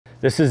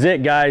This is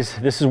it, guys.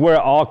 This is where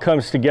it all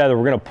comes together.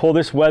 We're gonna pull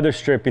this weather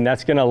stripping.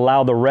 That's gonna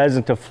allow the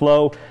resin to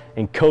flow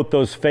and coat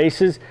those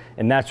faces,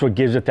 and that's what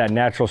gives it that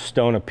natural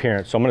stone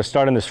appearance. So I'm gonna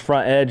start on this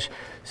front edge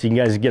so you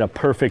guys get a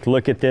perfect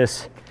look at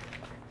this.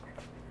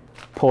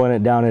 Pulling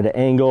it down at an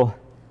angle,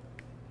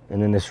 and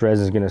then this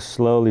resin is gonna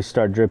slowly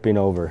start dripping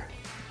over.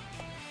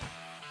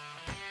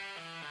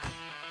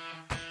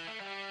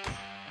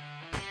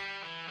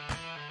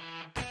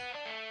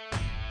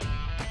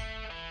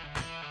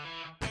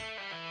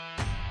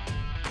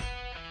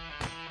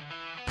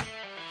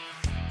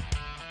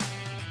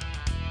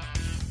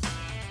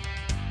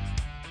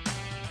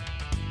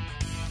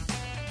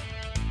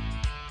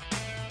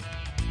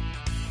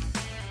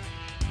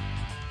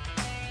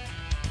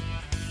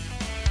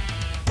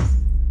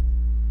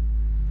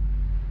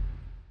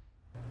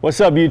 What's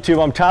up,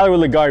 YouTube? I'm Tyler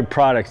with Leggari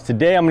Products.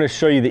 Today I'm going to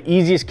show you the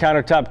easiest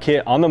countertop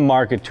kit on the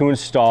market to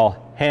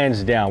install,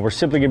 hands down. We're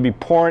simply going to be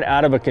pouring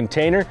out of a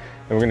container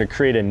and we're going to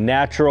create a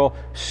natural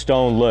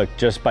stone look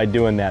just by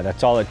doing that.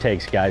 That's all it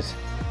takes, guys.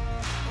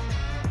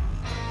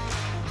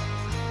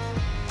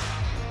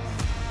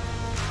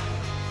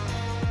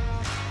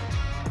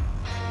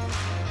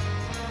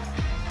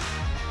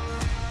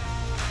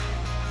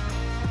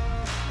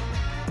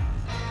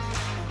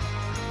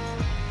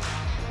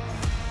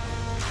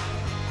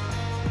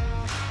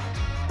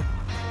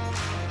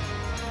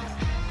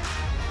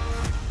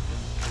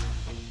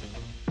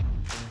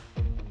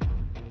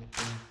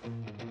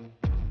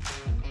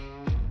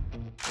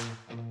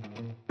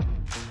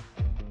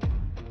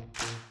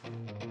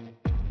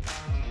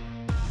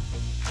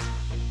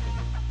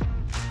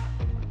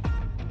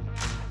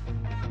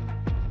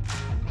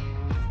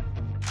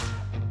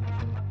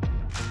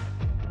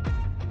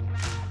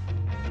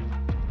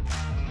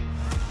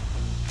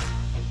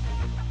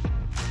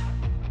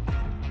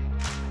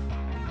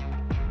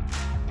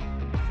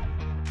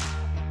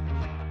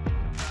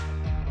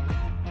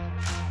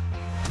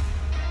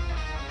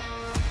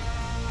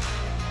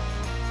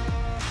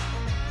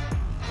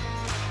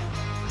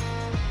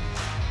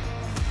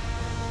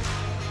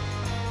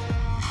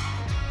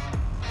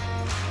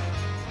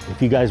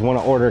 If you guys want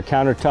to order a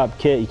countertop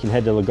kit, you can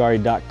head to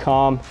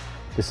leggari.com.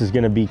 This is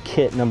going to be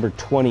kit number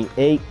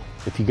 28.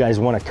 If you guys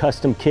want a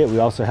custom kit, we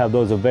also have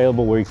those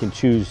available where you can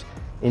choose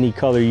any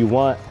color you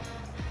want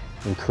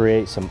and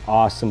create some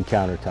awesome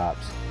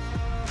countertops.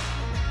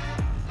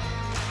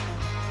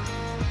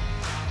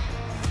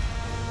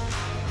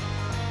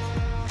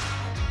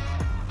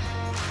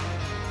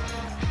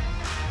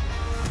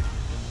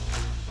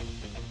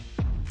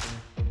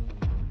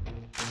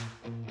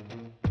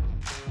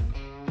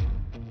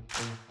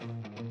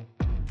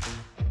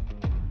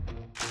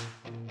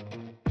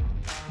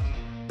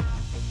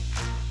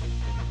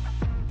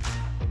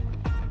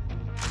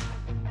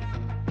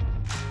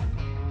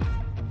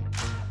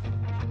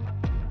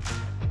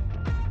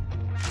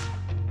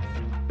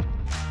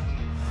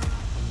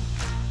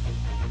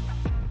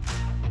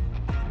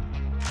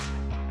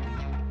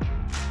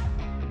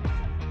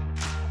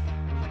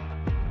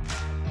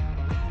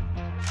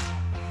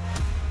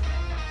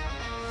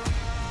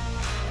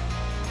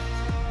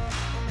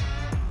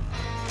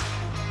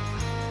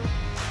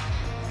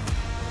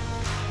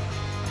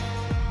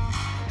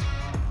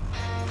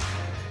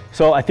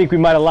 So I think we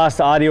might have lost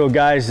the audio,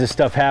 guys. This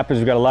stuff happens.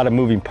 We've got a lot of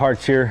moving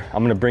parts here.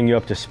 I'm gonna bring you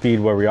up to speed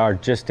where we are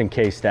just in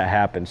case that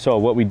happens. So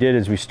what we did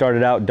is we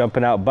started out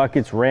dumping out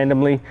buckets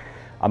randomly.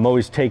 I'm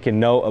always taking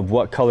note of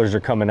what colors are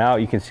coming out.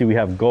 You can see we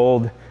have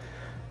gold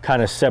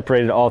kind of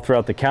separated all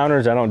throughout the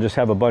counters. I don't just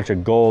have a bunch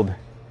of gold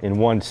in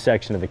one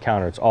section of the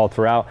counter. It's all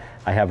throughout.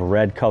 I have a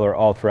red color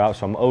all throughout.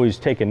 So I'm always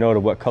taking note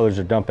of what colors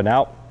are dumping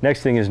out.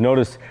 Next thing is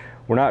notice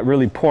we're not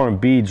really pouring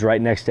beads right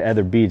next to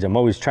other beads. I'm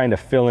always trying to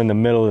fill in the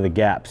middle of the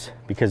gaps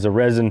because the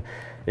resin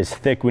is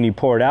thick when you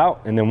pour it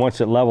out, and then once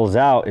it levels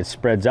out, it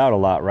spreads out a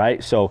lot,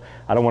 right? So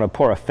I don't want to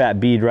pour a fat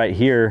bead right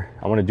here.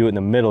 I want to do it in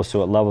the middle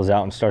so it levels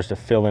out and starts to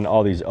fill in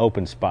all these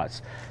open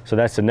spots. So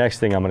that's the next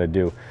thing I'm going to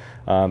do.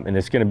 And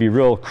it's going to be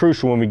real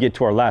crucial when we get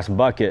to our last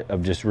bucket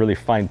of just really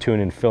fine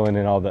tuning and filling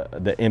in all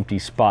the empty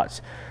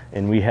spots.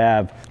 And we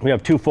have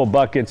 2 full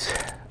buckets.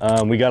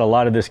 We got a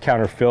lot of this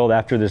counter filled.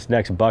 After this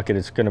next bucket,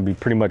 it's going to be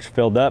pretty much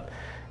filled up,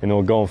 and then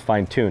we'll go and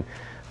fine tune.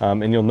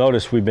 And you'll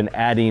notice we've been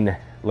adding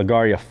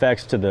Leggari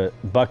effects to the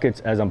buckets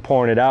as I'm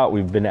pouring it out.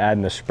 We've been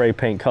adding the spray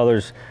paint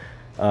colors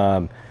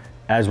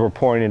as we're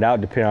pouring it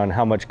out, depending on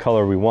how much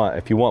color we want.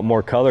 If you want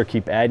more color,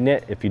 keep adding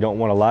it. If you don't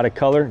want a lot of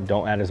color,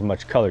 don't add as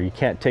much color. You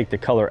can't take the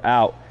color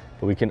out,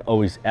 but we can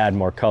always add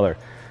more color.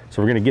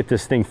 So we're going to get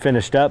this thing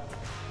finished up.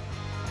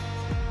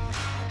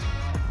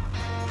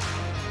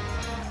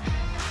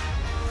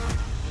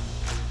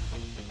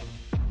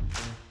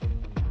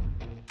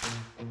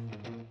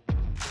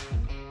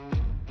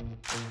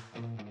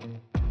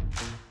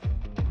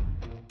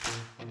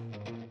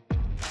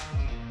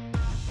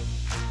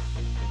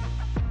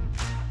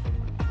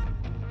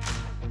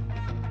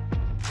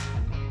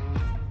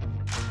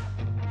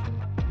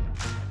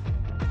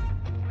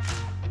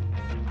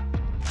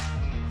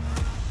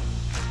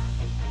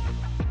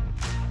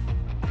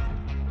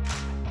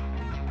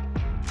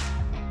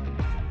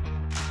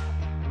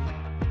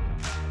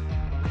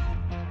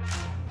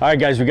 All right,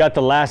 guys, we got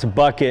the last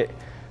bucket.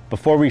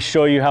 Before we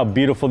show you how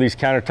beautiful these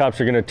countertops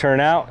are gonna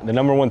turn out, the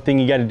number one thing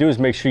you gotta do is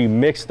make sure you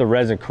mix the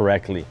resin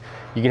correctly.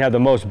 You can have the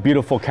most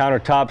beautiful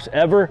countertops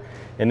ever,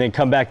 and then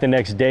come back the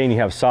next day and you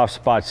have soft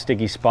spots,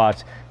 sticky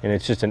spots, and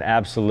it's just an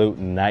absolute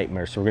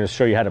nightmare. So we're gonna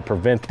show you how to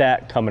prevent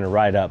that coming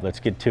right up. Let's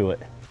get to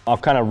it. I'll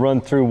kind of run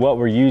through what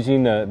we're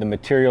using, the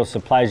material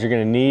supplies you're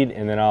gonna need,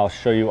 and then I'll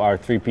show you our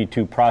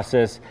 3P2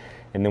 process,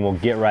 and then we'll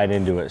get right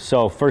into it.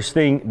 So first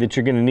thing that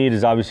you're gonna need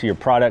is obviously your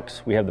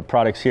products. We have the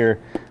products here.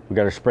 We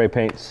got our spray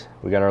paints,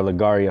 we got our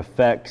Leggari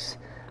Effects,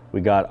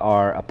 we got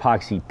our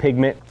epoxy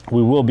pigment.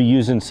 We will be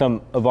using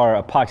some of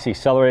our epoxy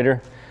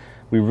accelerator.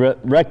 We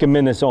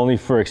recommend this only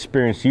for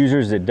experienced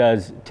users. It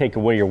does take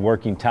away your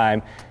working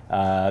time.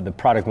 The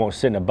product won't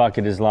sit in a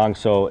bucket as long,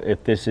 so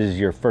if this is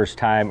your first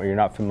time or you're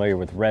not familiar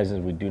with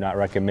resins, we do not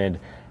recommend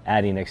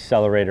adding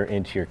accelerator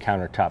into your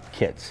countertop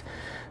kits.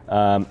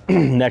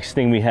 Next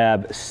thing, we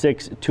have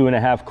 6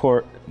 2.5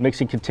 quart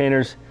mixing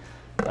containers,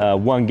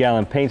 1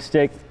 gallon paint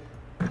stick,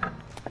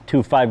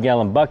 2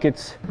 5-gallon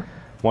buckets,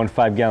 1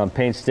 5-gallon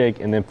paint stick,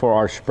 and then for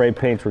our spray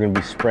paints, we're gonna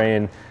be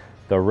spraying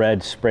the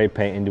red spray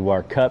paint into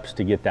our cups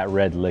to get that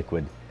red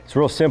liquid. It's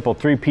real simple,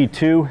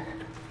 3P2.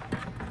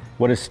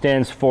 What it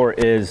stands for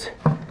is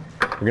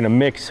we're gonna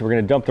mix, we're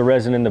gonna dump the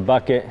resin in the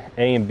bucket,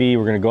 A and B,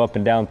 we're gonna go up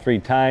and down 3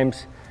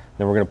 times,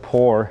 then we're gonna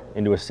pour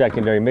into a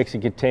secondary mixing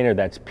container,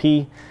 that's P,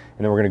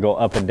 and then we're gonna go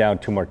up and down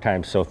 2 more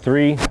times. So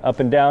 3 up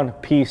and down,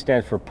 P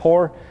stands for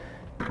pour,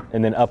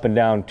 and then up and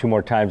down 2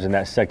 more times in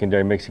that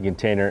secondary mixing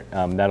container.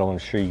 That'll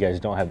ensure you guys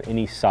don't have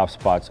any soft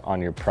spots on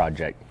your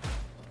project.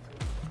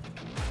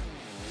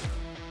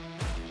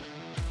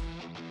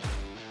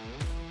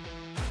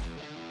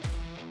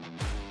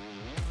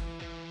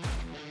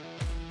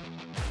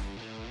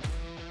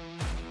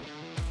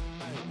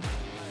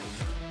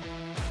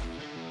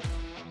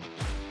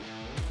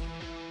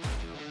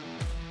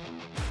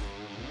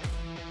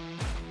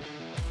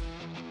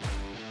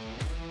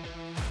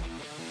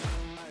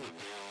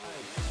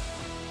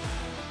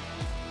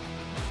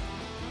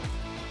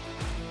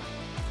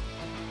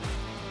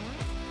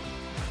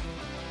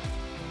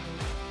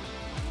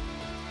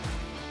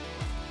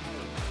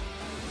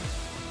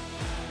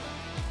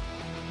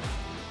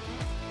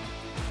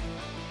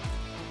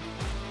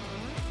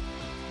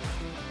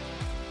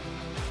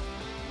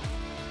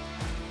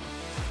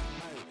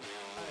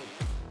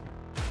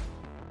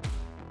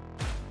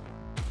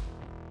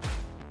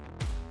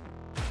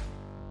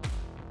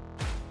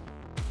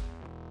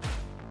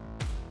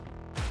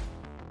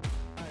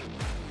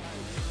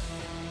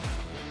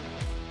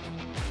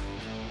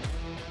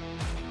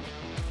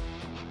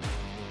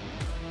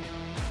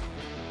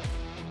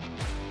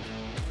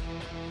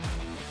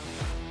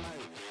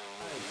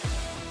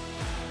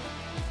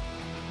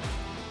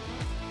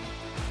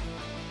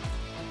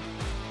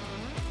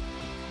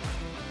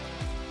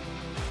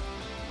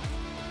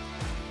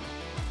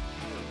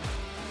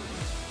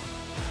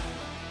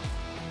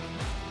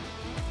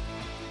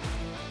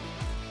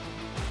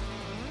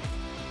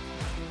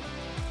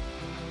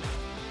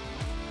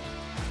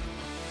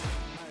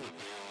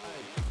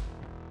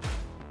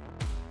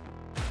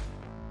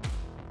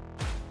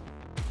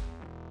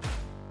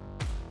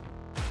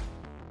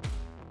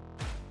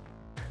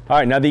 All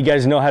right, now that you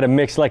guys know how to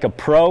mix like a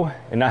pro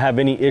and not have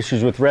any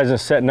issues with resin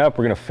setting up,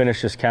 we're gonna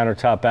finish this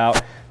countertop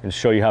out and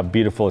show you how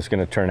beautiful it's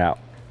gonna turn out.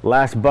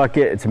 Last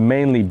bucket, it's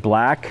mainly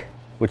black,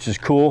 which is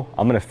cool.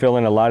 I'm gonna fill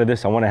in a lot of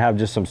this. I wanna have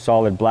just some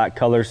solid black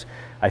colors.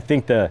 I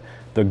think the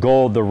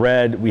gold, the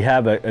red, we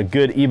have a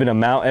good even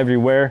amount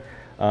everywhere.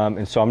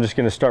 And so I'm just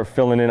gonna start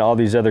filling in all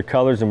these other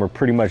colors, and we're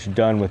pretty much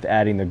done with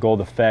adding the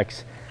gold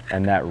effects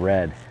and that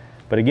red.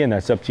 But again,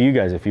 that's up to you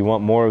guys. If you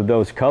want more of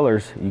those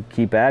colors, you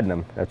keep adding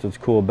them. That's what's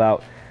cool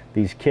about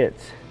these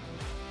kits.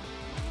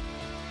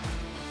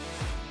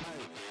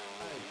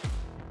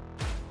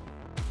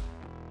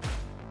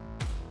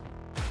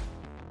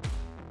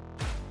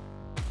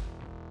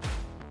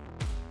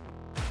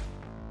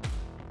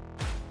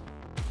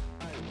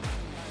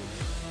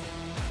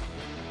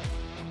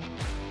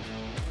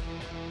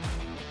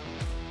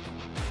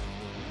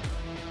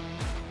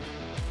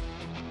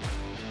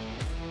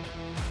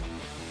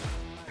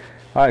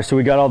 All right, so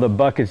we got all the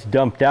buckets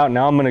dumped out.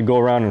 Now I'm gonna go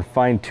around and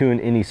fine tune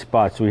any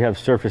spots. So we have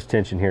surface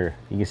tension here.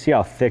 You can see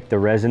how thick the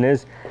resin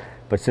is,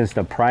 but since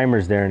the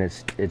primer's there and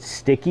it's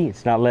sticky,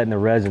 it's not letting the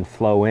resin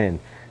flow in.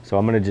 So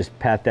I'm gonna just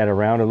pat that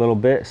around a little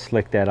bit,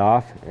 slick that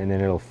off, and then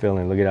it'll fill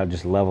in. Look at how it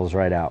just levels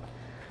right out.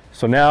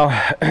 So now,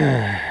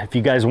 if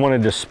you guys wanna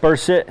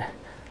disperse it,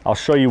 I'll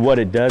show you what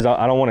it does.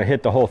 I don't wanna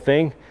hit the whole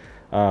thing.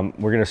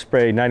 We're gonna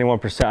spray 91%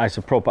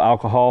 isopropyl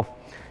alcohol,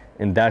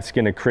 and that's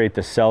gonna create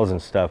the cells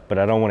and stuff, but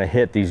I don't wanna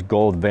hit these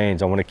gold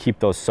veins. I wanna keep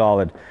those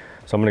solid.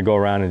 So I'm gonna go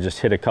around and just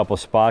hit a couple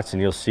spots,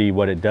 and you'll see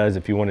what it does.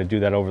 If you wanna do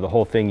that over the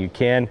whole thing, you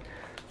can.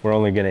 We're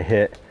only gonna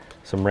hit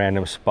some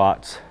random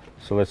spots.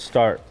 So let's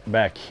start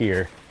back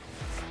here.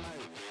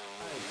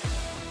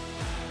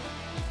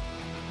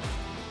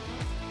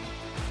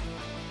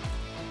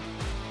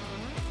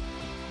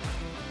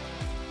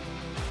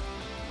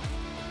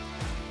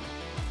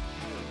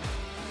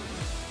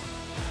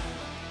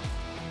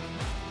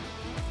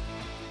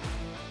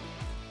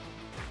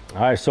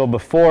 All right, so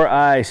before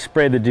I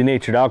spray the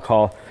denatured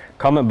alcohol,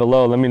 comment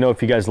below, let me know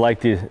if you guys like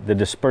the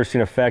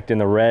dispersing effect in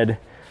the red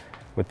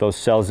with those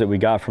cells that we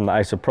got from the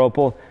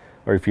isopropyl,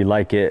 or if you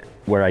like it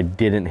where I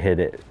didn't hit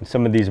it.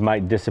 Some of these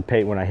might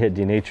dissipate when I hit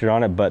denatured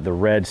on it, but the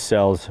red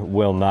cells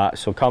will not.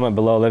 So comment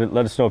below,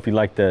 let us know if you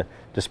like the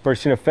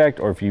dispersing effect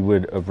or if you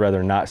would have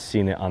rather not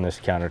seen it on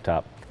this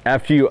countertop.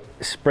 After you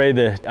spray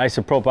the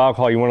isopropyl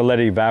alcohol, you want to let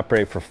it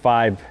evaporate for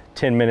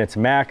 5-10 minutes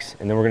max,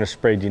 and then we're going to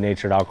spray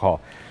denatured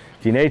alcohol.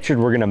 Denatured,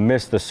 we're going to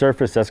mist the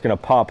surface. That's going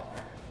to pop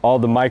all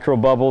the micro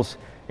bubbles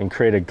and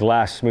create a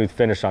glass smooth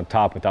finish on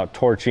top without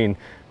torching,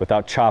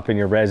 without chopping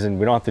your resin.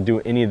 We don't have to do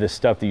any of the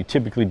stuff that you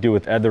typically do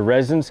with other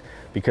resins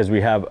because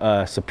we have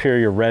a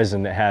superior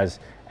resin that has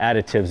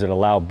additives that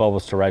allow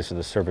bubbles to rise to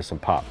the surface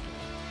and pop.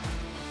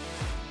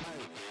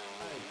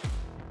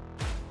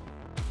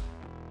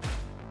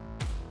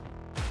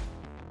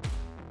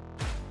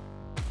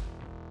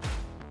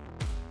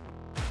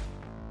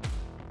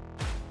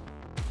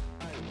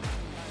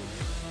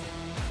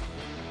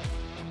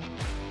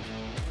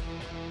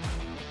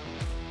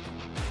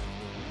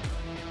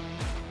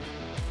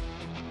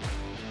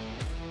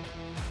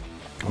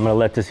 I'm gonna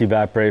let this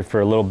evaporate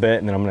for a little bit,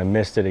 and then I'm gonna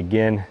mist it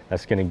again.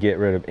 That's gonna get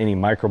rid of any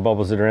micro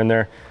bubbles that are in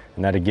there,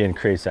 and that again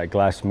creates that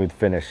glass smooth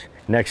finish.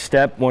 Next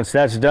step, once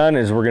that's done,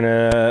 is we're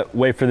gonna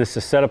wait for this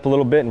to set up a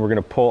little bit, and we're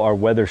gonna pull our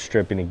weather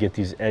stripping and get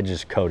these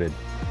edges coated.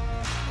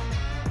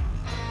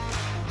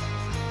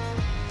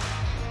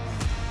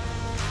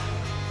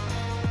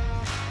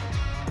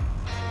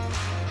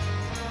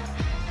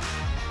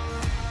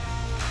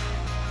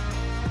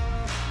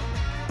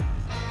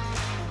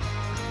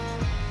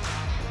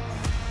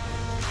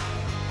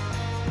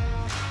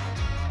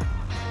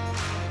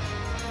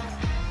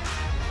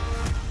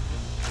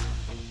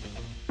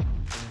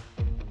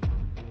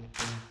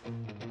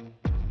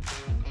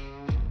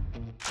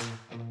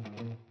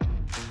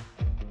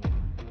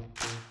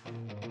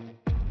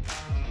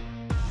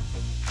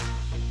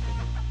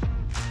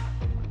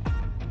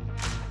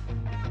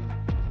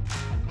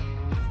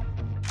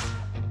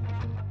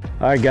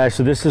 All right guys,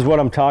 so this is what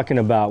I'm talking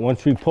about.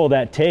 Once we pull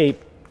that tape,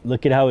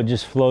 look at how it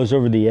just flows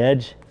over the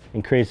edge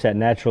and creates that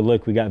natural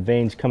look. We got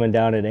veins coming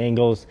down at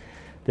angles.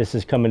 This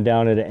is coming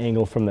down at an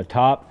angle from the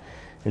top.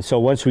 And so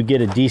once we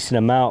get a decent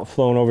amount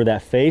flowing over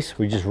that face,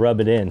 we just rub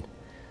it in,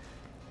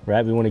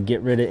 right? We want to get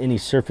rid of any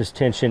surface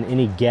tension,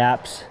 any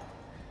gaps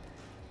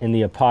in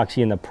the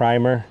epoxy and the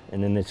primer,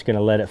 and then it's going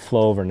to let it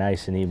flow over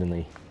nice and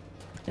evenly.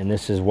 And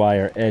this is why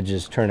our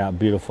edges turn out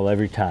beautiful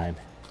every time.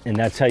 And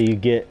that's how you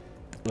get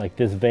like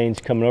this veins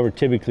coming over.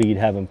 Typically you'd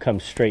have them come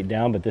straight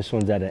down, but this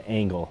one's at an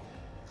angle.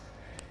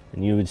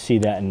 And you would see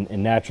that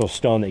in natural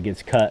stone that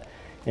gets cut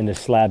into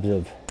slabs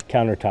of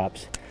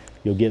countertops.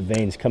 You'll get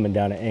veins coming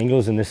down at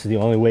angles, and this is the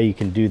only way you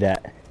can do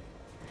that,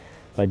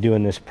 by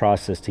doing this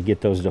process to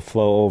get those to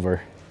flow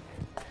over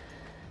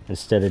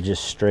instead of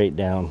just straight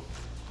down.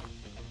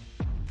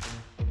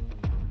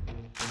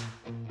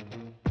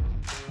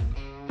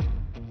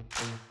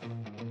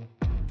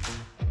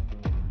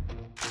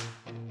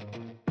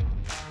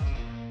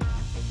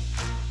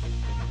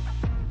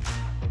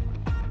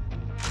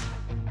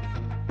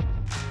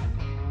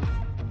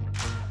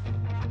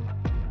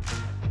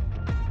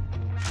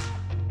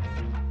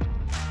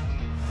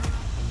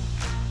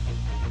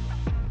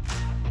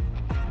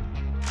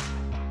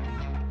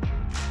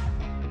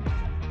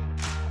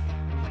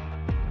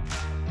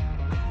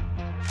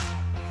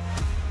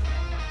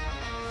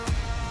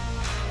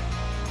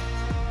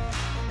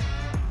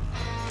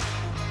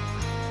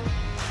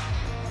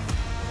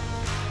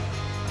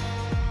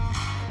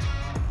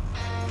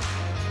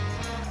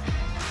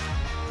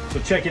 So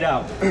check it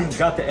out,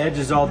 got the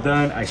edges all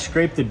done. I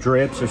scraped the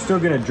drips. They're still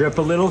gonna drip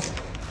a little,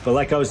 but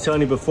like I was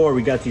telling you before,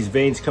 we got these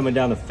veins coming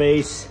down the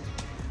face.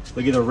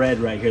 Look at the red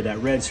right here, that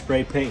red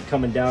spray paint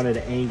coming down at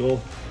an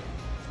angle,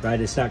 right?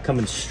 It's not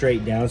coming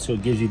straight down, so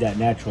it gives you that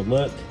natural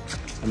look.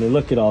 I mean,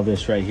 look at all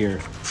this right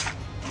here.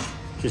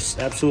 Just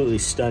absolutely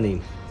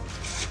stunning.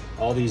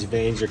 All these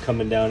veins are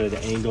coming down at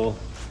an angle.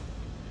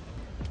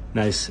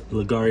 Nice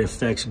Leggari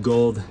Effects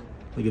gold.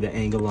 Look at the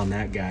angle on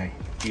that guy,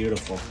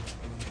 beautiful.